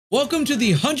Welcome to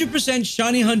the 100%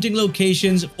 shiny hunting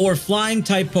locations for flying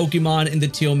type Pokemon in the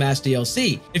Teal Mass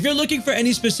DLC. If you're looking for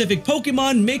any specific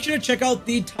Pokemon, make sure to check out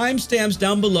the timestamps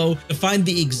down below to find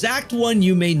the exact one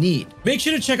you may need. Make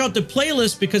sure to check out the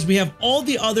playlist because we have all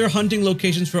the other hunting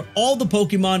locations for all the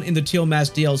Pokemon in the Teal Mass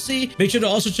DLC. Make sure to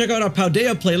also check out our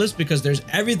Paldea playlist because there's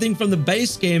everything from the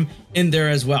base game in there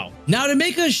as well. Now, to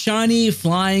make a shiny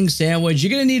flying sandwich, you're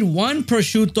gonna need 1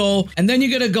 prosciutto, and then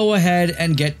you're gonna go ahead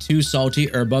and get 2 salty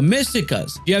herba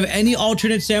mysticas. If you have any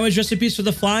alternate sandwich recipes for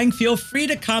the flying, feel free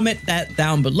to comment that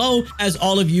down below, as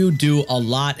all of you do a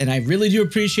lot, and I really do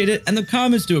appreciate it, and the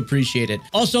comments do appreciate it.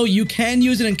 Also, you can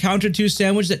use an Encounter 2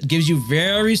 sandwich that gives you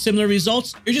very similar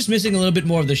results. You're just missing a little bit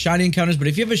more of the shiny encounters, but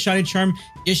if you have a shiny charm,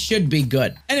 it should be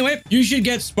good. Anyway, you should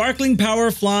get Sparkling Power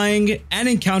Flying and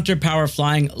Encounter Power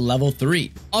Flying level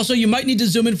 3. Also, you might need to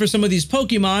zoom in for some of these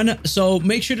Pokemon, so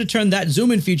make sure to turn that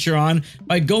zoom in feature on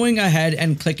by going ahead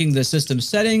and clicking the system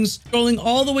settings, scrolling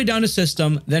all the way down to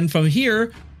system, then from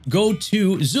here, go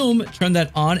to zoom, turn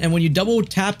that on, and when you double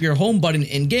tap your home button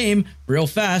in game real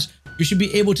fast, you should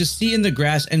be able to see in the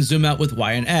grass and zoom out with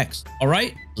Y and X. All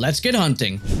right, let's get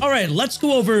hunting. All right, let's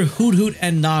go over Hoothoot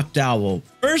and Noctowel.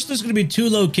 First, there's going to be 2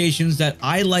 locations that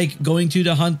I like going to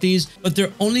hunt these, but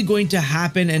they're only going to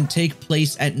happen and take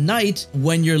place at night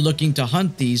when you're looking to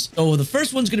hunt these. So the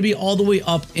first one's going to be all the way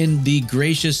up in the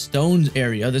Gracious Stones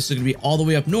area. This is going to be all the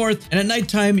way up north, and at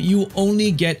nighttime, you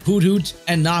only get Hoothoot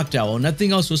and Noctowel.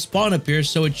 Nothing else will spawn up here,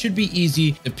 so it should be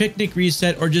easy to picnic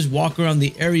reset or just walk around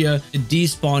the area to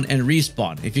despawn and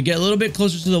respawn. If you get a little bit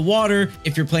closer to the water,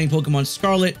 if you're playing Pokemon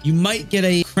Scarlet, you might get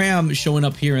a cram showing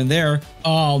up here and there.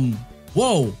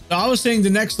 Whoa, I was saying the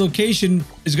next location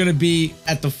is going to be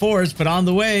at the forest, but on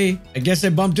the way, I guess I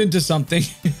bumped into something.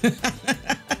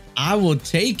 I will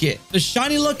take it. The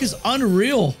shiny luck is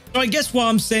unreal. So I guess why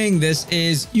I'm saying this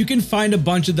is you can find a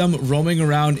bunch of them roaming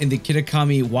around in the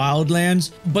Kitakami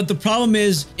wildlands, but the problem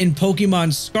is in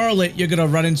Pokemon Scarlet, you're going to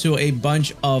run into a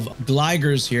bunch of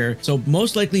Gligars here. So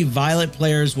most likely Violet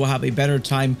players will have a better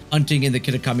time hunting in the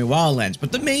Kitakami wildlands.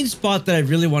 But the main spot that I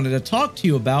really wanted to talk to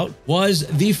you about was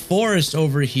the forest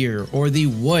over here, or the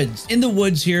woods. In the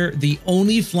woods here, the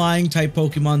only flying type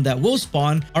Pokemon that will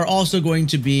spawn are also going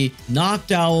to be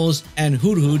Noctowels and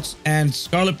Hoothoots, and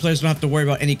Scarlet players don't have to worry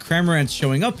about any Cramorants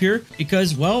showing up here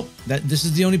because, well, this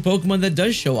is the only Pokemon that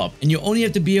does show up, and you only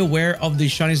have to be aware of the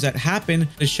shinies that happen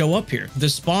to show up here. The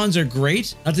spawns are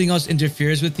great. Nothing else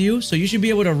interferes with you, so you should be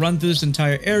able to run through this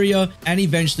entire area and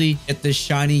eventually get the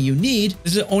shiny you need.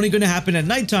 This is only going to happen at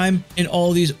nighttime in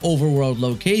all these overworld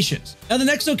locations. Now, the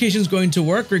next location is going to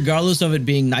work regardless of it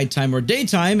being nighttime or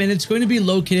daytime, and it's going to be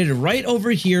located right over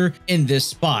here in this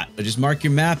spot. So just mark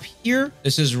your map here.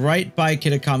 This is right by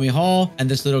Kitakami Hall and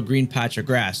this little green patch of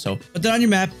grass. So put that on your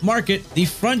map, mark it. The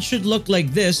front should look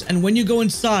like this, and when you go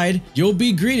inside, you'll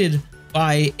be greeted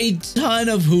by a ton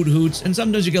of Hoothoots, and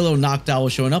sometimes you get a little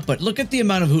Noctowl showing up, but look at the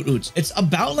amount of Hoothoots. It's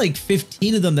about like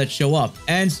 15 of them that show up,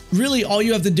 and really all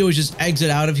you have to do is just exit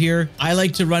out of here. I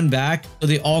like to run back so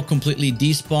they all completely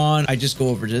despawn. I just go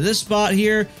over to this spot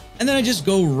here, and then I just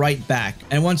go right back.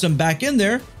 And once I'm back in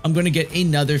there, I'm going to get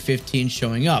another 15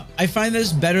 showing up. I find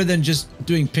this better than just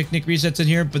doing picnic resets in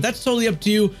here, but that's totally up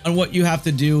to you on what you have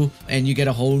to do, and you get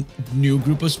a whole new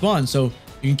group of spawns. So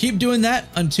you can keep doing that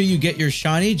until you get your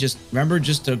shiny. Just remember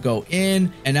just to go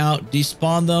in and out,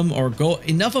 despawn them, or go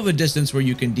enough of a distance where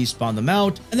you can despawn them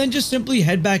out, and then just simply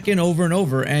head back in over and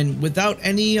over. And without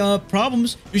any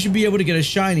problems, you should be able to get a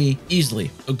shiny easily.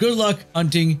 So good luck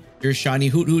hunting your shiny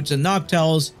Hoothoots and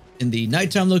Noctowels in the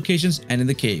nighttime locations and in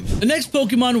the cave. The next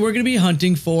Pokemon we're going to be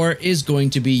hunting for is going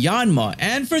to be Yanma.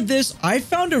 And for this, I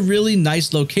found a really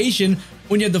nice location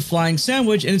when you have the flying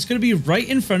sandwich, and it's going to be right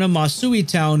in front of Masui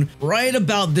Town, right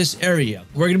about this area.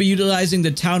 We're going to be utilizing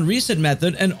the town reset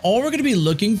method, and all we're going to be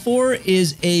looking for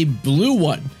is a blue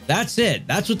one. That's it.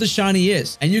 That's what the shiny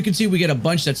is. And you can see we get a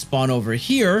bunch that spawn over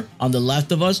here on the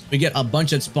left of us. We get a bunch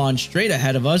that spawn straight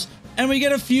ahead of us, and we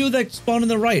get a few that spawn on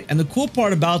the right. And the cool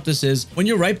part about this is when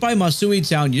you're right by Masui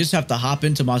Town, you just have to hop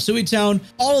into Masui Town.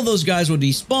 All of those guys will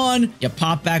despawn. You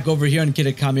pop back over here on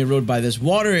Kitakami Road by this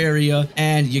water area,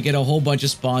 and you get a whole bunch of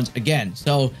spawns again.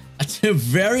 So that's a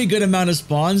very good amount of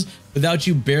spawns without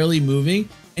you barely moving.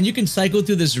 And you can cycle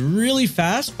through this really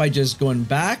fast by just going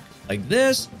back like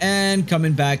this and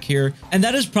coming back here. And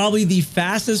that is probably the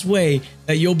fastest way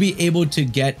that you'll be able to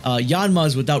get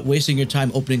Yanmas without wasting your time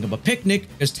opening up a picnic,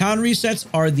 because town resets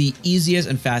are the easiest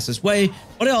and fastest way,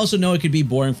 but I also know it could be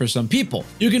boring for some people.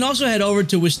 You can also head over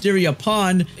to Wisteria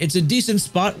Pond. It's a decent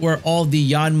spot where all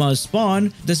the Yanmas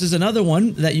spawn. This is another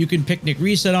one that you can picnic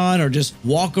reset on, or just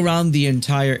walk around the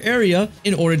entire area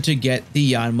in order to get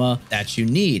the Yanma that you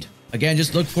need. Again,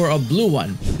 just look for a blue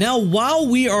one. Now, while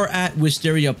we are at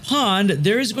Wisteria Pond,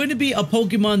 there is going to be a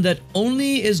Pokemon that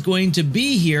only is going to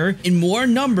be here in more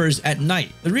numbers at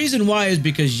night. The reason why is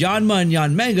because Yanma and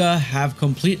Yanmega have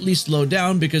completely slowed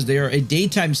down because they are a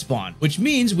daytime spawn, which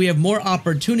means we have more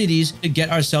opportunities to get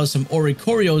ourselves some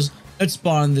Oricorios that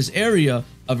spawn in this area,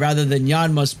 rather than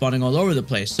Yanma spawning all over the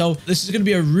place. So this is going to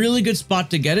be a really good spot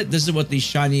to get it. This is what the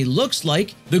shiny looks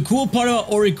like. The cool part about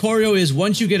Oricorio is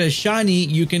once you get a shiny,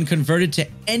 you can convert it to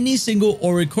any single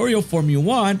Oricorio form you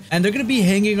want, and they're going to be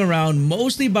hanging around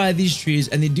mostly by these trees,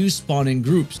 and they do spawn in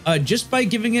groups just by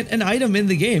giving it an item in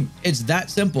the game. It's that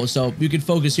simple. So you can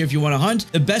focus here if you want to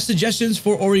hunt. The best suggestions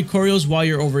for Oricorios while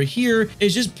you're over here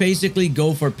is just basically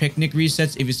go for picnic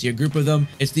resets. If you see a group of them,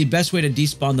 it's the best way to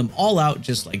despawn them all out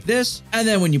just like this. And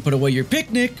then when you put away your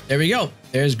picnic, there we go.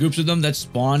 There's groups of them that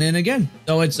spawn in again.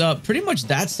 So it's pretty much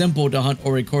that simple to hunt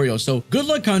Oricorio. So good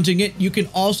luck hunting it. You can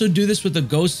also do this with the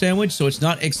ghost sandwich, so it's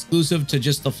not exclusive to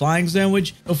just the flying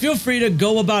sandwich. So feel free to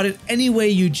go about it any way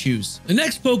you choose. The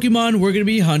next Pokemon we're going to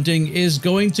be hunting is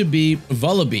going to be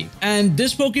Vullaby. And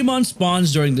this Pokemon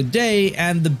spawns during the day,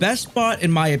 and the best spot,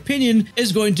 in my opinion,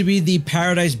 is going to be the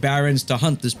Paradise Barrens to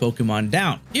hunt this Pokemon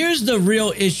down. Here's the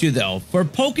real issue though. For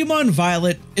Pokemon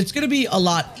Violet, it's going to be a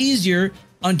lot easier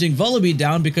hunting Vullaby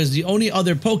down because the only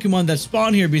other Pokemon that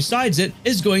spawn here besides it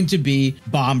is going to be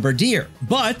Bombardier.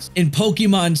 But in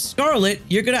Pokemon Scarlet,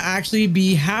 you're going to actually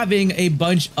be having a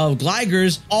bunch of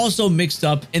Gligars also mixed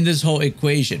up in this whole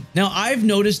equation. Now, I've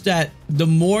noticed that the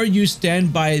more you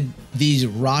stand by these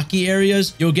rocky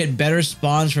areas, you'll get better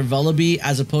spawns for Vullaby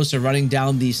as opposed to running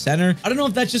down the center. I don't know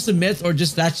if that's just a myth or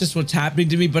that's just what's happening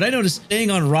to me, but I noticed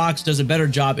staying on rocks does a better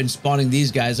job in spawning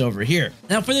these guys over here.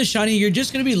 Now for the shiny, you're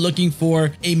just going to be looking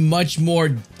for a much more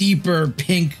deeper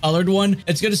pink colored one.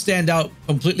 It's going to stand out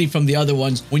completely from the other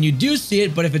ones when you do see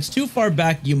it, but if it's too far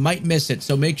back, you might miss it.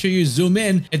 So make sure you zoom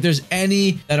in if there's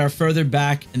any that are further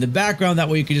back in the background. That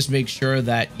way you can just make sure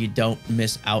that you don't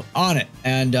miss out on it.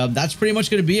 And that's pretty much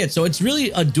going to be it. So it's really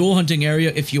a dual hunting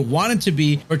area if you want it to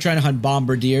be. We're trying to hunt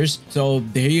Bombardiers. So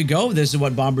there you go. This is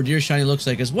what Bombardier shiny looks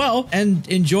like as well. And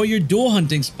enjoy your dual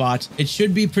hunting spot. It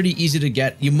should be pretty easy to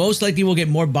get. You most likely will get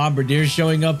more Bombardiers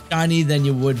showing up shiny than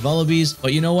you would Vullabys.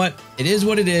 But you know what? It is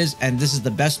what it is. And this is the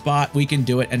best spot we can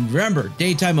do it. And remember,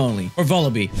 daytime only for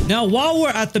Vullaby. Now, while we're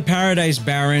at the Paradise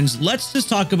Barrens, let's just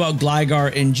talk about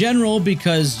Gligar in general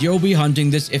because you'll be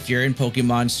hunting this if you're in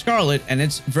Pokemon Scarlet and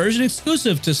it's version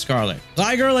exclusive to Scarlet.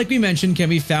 Gligar, like we mentioned, can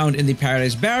be found in the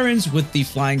Paradise Barrens with the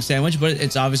flying sandwich, but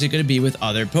it's obviously going to be with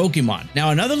other Pokemon.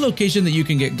 Now, another location that you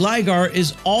can get Gligar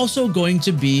is also going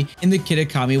to be in the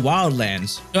Kitakami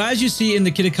Wildlands. So as you see in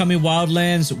the Kitakami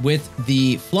Wildlands with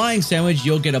the flying sandwich,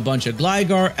 you'll get a bunch of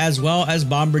Gligar as well as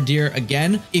Bombardier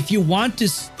again. If you want to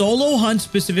solo hunt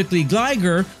specifically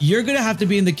Gligar, you're going to have to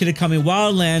be in the Kitakami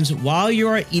Wildlands while you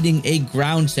are eating a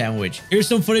ground sandwich. Here's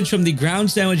some footage from the ground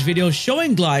sandwich video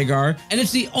showing Gligar, and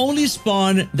it's the only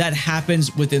spawn that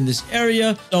happens within this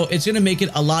area, so it's going to make it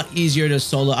a lot easier to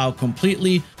solo out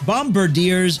completely.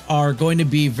 Bombardiers are going to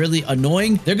be really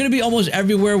annoying. They're going to be almost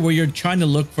everywhere where you're trying to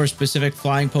look for specific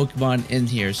flying Pokemon in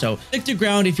here. So stick to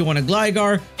ground if you want a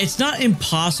Gligar. It's not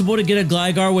impossible to get a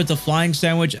Gligar with the flying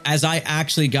sandwich, as I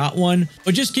actually got one,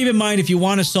 but just keep in mind if you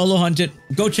want to solo hunt it,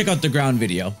 go check out the ground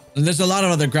video. And there's a lot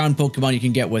of other ground Pokemon you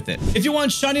can get with it. If you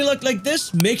want shiny luck like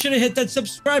this, make sure to hit that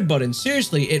subscribe button.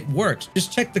 Seriously, it works.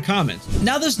 Just check the comments.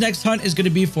 Now this next hunt is going to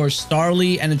be for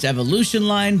Starly and its evolution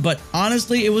line, but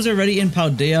honestly, it was already in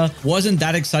Paldea. Wasn't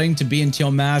that exciting to be in Teal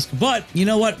Mask, but you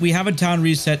know what? We have a town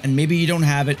reset and maybe you don't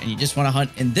have it and you just want to hunt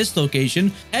in this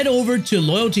location. Head over to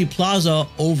Loyalty Plaza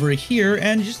over here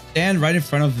and just stand right in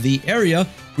front of the area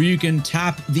where you can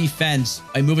tap the fence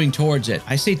by moving towards it.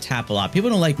 I say tap a lot. People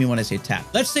don't like me when I say tap.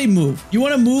 Let's say move. You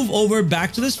want to move over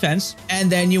back to this fence, and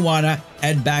then you want to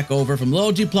head back over from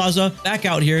Loyalty Plaza back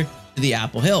out here to the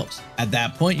Apple Hills. At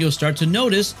that point, you'll start to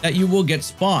notice that you will get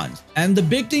spawns. And the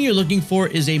big thing you're looking for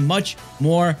is a much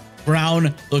more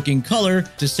brown looking color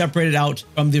to separate it out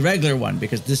from the regular one,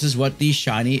 because this is what the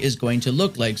shiny is going to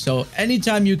look like. So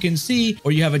anytime you can see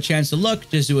or you have a chance to look,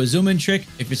 just do a zoom in trick.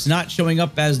 If it's not showing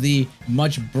up as the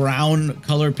much brown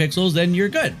color pixels, then you're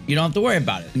good. You don't have to worry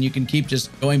about it. And you can keep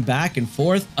just going back and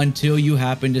forth until you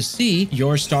happen to see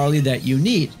your Starly that you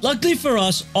need. Luckily for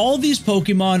us, all these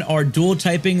Pokemon are dual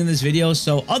typing in this video,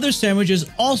 so other sandwiches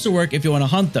also work if you want to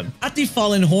hunt them. At the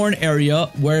Fallen Horn area,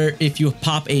 where if you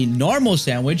pop a normal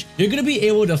sandwich, you're going to be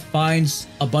able to find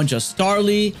a bunch of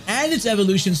Starly and its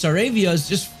evolution Staravias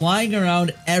just flying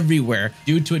around everywhere.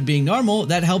 Due to it being normal,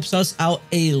 that helps us out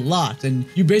a lot. And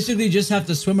you basically just have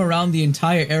to swim around the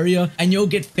entire area and you'll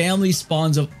get family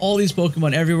spawns of all these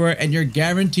Pokemon everywhere, and you're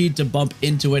guaranteed to bump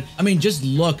into it. I mean, just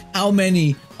look how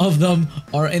many of them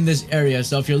are in this area.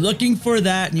 So if you're looking for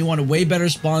that and you want a way better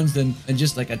spawns than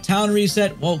just like a town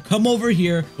reset, well, come over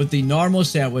here with the normal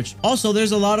sandwich. Also,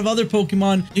 there's a lot of other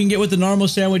Pokemon you can get with the normal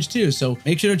sandwich too, so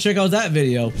make sure to check out that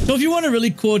video. So if you want a really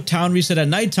cool town reset at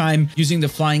nighttime using the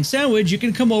flying sandwich, you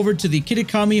can come over to the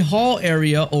Kitakami Hall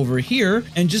area over here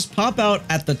and just pop out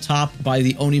at the top by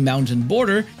the Oni Mountain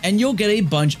border, and you'll get a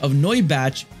bunch of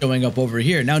Noibats showing up over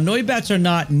here. Now, Noibats are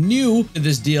not new to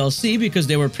this DLC because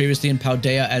they were previously in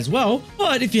Paldea as well,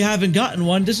 but if you haven't gotten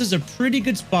one, this is a pretty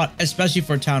good spot, especially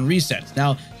for town resets.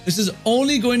 Now, this is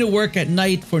only going to work at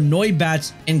night for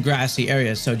Noibats in grassy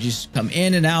areas. So just come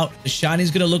in and out. The shiny is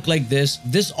going to look like this.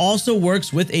 This also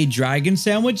works with a dragon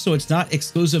sandwich, so it's not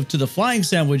exclusive to the flying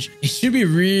sandwich. It should be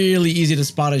really easy to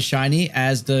spot a shiny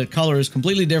as the color is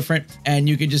completely different and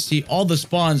you can just see all the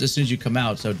spawns as soon as you come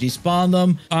out. So despawn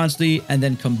them constantly and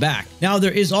then come back. Now,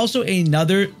 there is also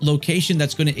another location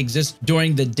that's going to exist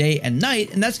during the day and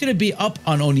night, and that's going to be up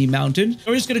on Oni Mountain.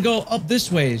 So we're just going to go up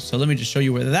this way. So let me just show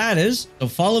you where that is. So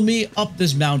follow me up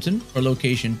this mountain for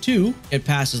location 2. It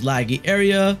passes Laggy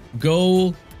area,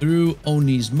 go through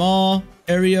Oni's Maw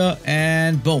area,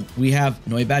 and boom, we have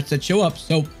Noibats that show up.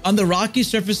 So on the rocky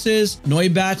surfaces,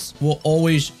 Noibats will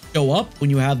always show up when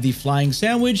you have the flying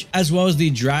sandwich as well as the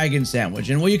dragon sandwich.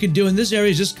 And what you can do in this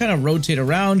area is just kind of rotate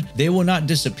around. They will not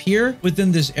disappear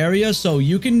within this area, so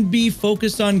you can be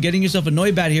focused on getting yourself a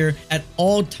Noibat here at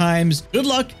all times. Good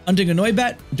luck hunting a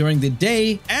Noibat during the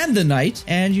day and the night,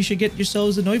 and you should get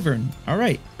yourselves a Noivern. All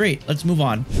right, great, let's move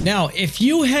on. Now, if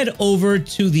you head over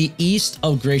to the east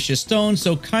of Gracious Stone,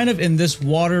 so kind of in this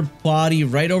water body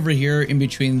right over here in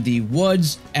between the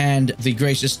woods and the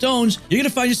Gracious Stones, you're gonna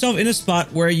find yourself in a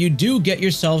spot where you do get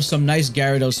yourself some nice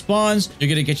Gyarados spawns. You're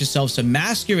gonna get yourself some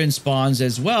Masquerain spawns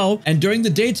as well, and during the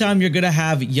daytime you're gonna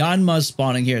have Yanma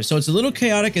spawning here. So it's a little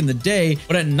chaotic in the day,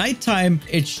 but at nighttime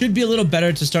it should be a little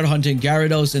better to start hunting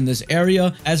Gyarados in this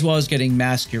area as well as getting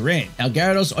Masquerain. Now,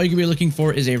 Gyarados, all you're gonna be looking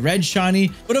for is a red shiny,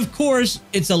 but of course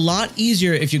it's a lot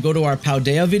easier if you go to our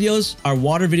Paldea videos, our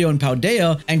water video in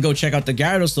Paldea, and go check out the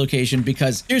Gyarados location,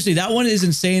 because seriously, that one is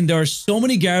insane. There are so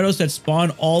many Gyarados that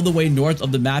spawn all the way north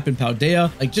of the map in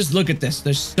Paldea. Like, just look at this.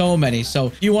 There's so many. So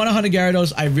if you want to hunt a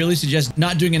Gyarados, I really suggest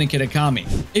not doing it in Kitakami.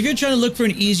 If you're trying to look for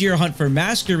an easier hunt for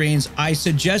Masquerains, I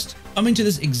suggest coming to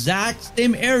this exact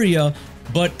same area,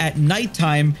 but at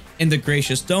nighttime in the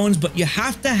Gracious Stones, but you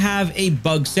have to have a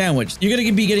bug sandwich. You're going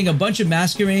to be getting a bunch of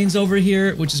Masquerains over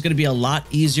here, which is going to be a lot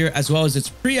easier, as well as its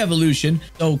pre-evolution.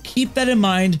 So keep that in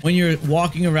mind when you're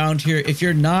walking around here. If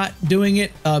you're not doing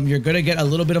it, you're going to get a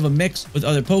little bit of a mix with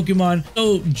other Pokemon.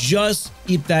 So just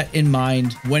keep that in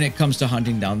mind when it comes to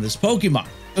hunting down this Pokemon.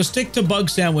 So stick to bug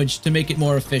sandwich to make it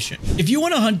more efficient. If you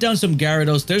want to hunt down some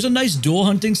Gyarados, there's a nice dual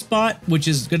hunting spot, which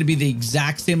is going to be the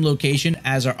exact same location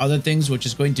as our other things, which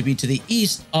is going to be to the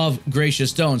east of Gracious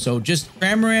Stone. So just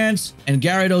Cramorants and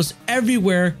Gyarados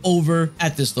everywhere over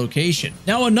at this location.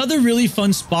 Now, another really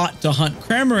fun spot to hunt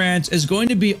Cramorants is going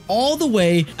to be all the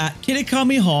way at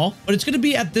Kitakami Hall, but it's going to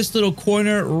be at this little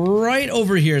corner right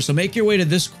over here. So make your way to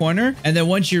this corner, and then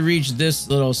once you reach this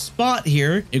little spot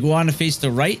here, you go on to face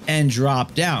the right and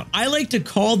drop down. I like to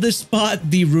call this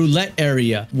spot the roulette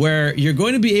area, where you're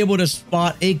going to be able to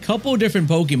spot a couple different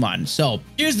Pokemon. So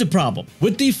here's the problem.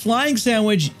 With the flying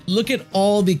sandwich, look at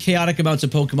all the chaotic amounts of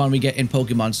Pokemon we get in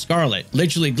Pokemon Scarlet.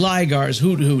 Literally Gligars,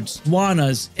 Hoothoots,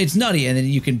 Swannas. It's nutty. And then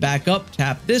you can back up,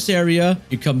 tap this area,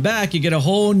 you come back, you get a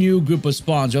whole new group of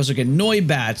spawns. You also get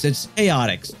Noibats. It's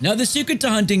chaotic. Now, the secret to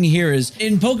hunting here is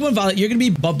in Pokemon Violet, you're going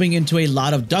to be bumping into a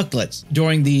lot of Duckletts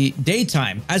during the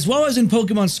daytime, as well as in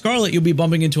Pokemon Scarlet, you'll be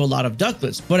bumping into a lot of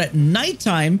Duckletts. But at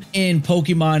nighttime in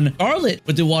Pokemon Scarlet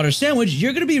with the water sandwich,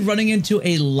 you're going to be running into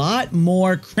a lot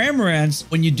more Cramorants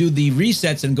when you do the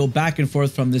resets and go back and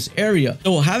forth from this area.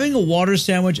 So having a water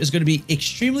sandwich is going to be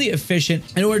extremely efficient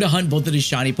in order to hunt both of these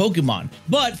shiny Pokemon.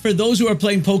 But for those who are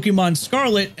playing Pokemon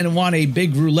Scarlet and want a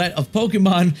big roulette of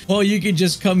Pokemon, well, you can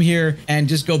just come here and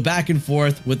just go back and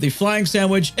forth with the flying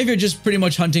sandwich if you're just pretty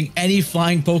much hunting any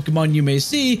flying Pokemon you may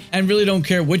see and really don't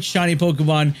care which shiny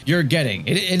Pokemon you're getting.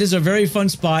 It is a very fun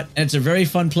spot, and it's a very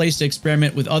fun place to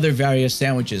experiment with other various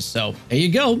sandwiches. So there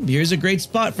you go. Here's a great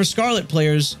spot for Scarlet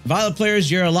players. Violet players,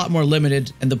 you're a lot more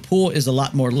limited, and the pool is a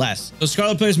lot more less. So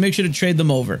Scarlet players, make sure to trade them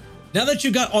over. Now that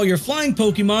you got all your flying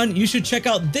Pokemon, you should check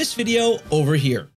out this video over here.